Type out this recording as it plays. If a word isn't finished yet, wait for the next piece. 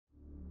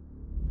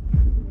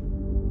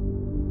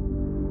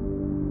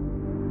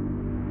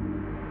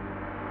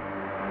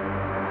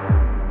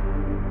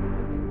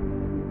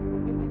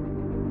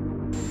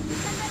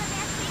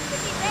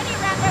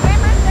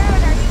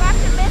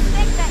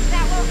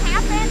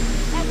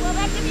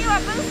are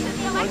boosted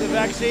the election. On the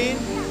vaccine?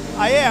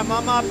 I am.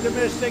 I'm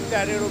optimistic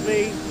that it'll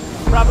be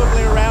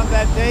probably around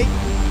that date.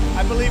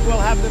 I believe we'll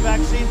have the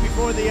vaccine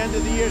before the end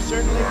of the year,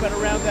 certainly, but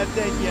around that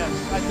date, yes,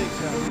 I think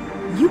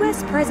so.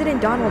 U.S.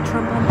 President Donald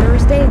Trump on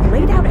Thursday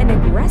laid out an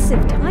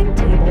aggressive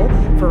timetable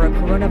for a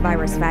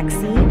coronavirus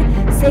vaccine,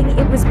 saying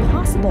it was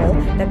possible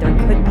that there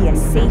could be a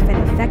safe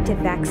and effective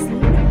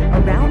vaccine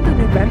around the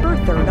November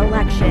 3rd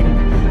election,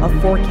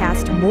 a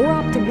forecast more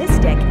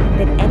optimistic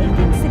than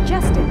anything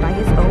suggested by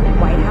his own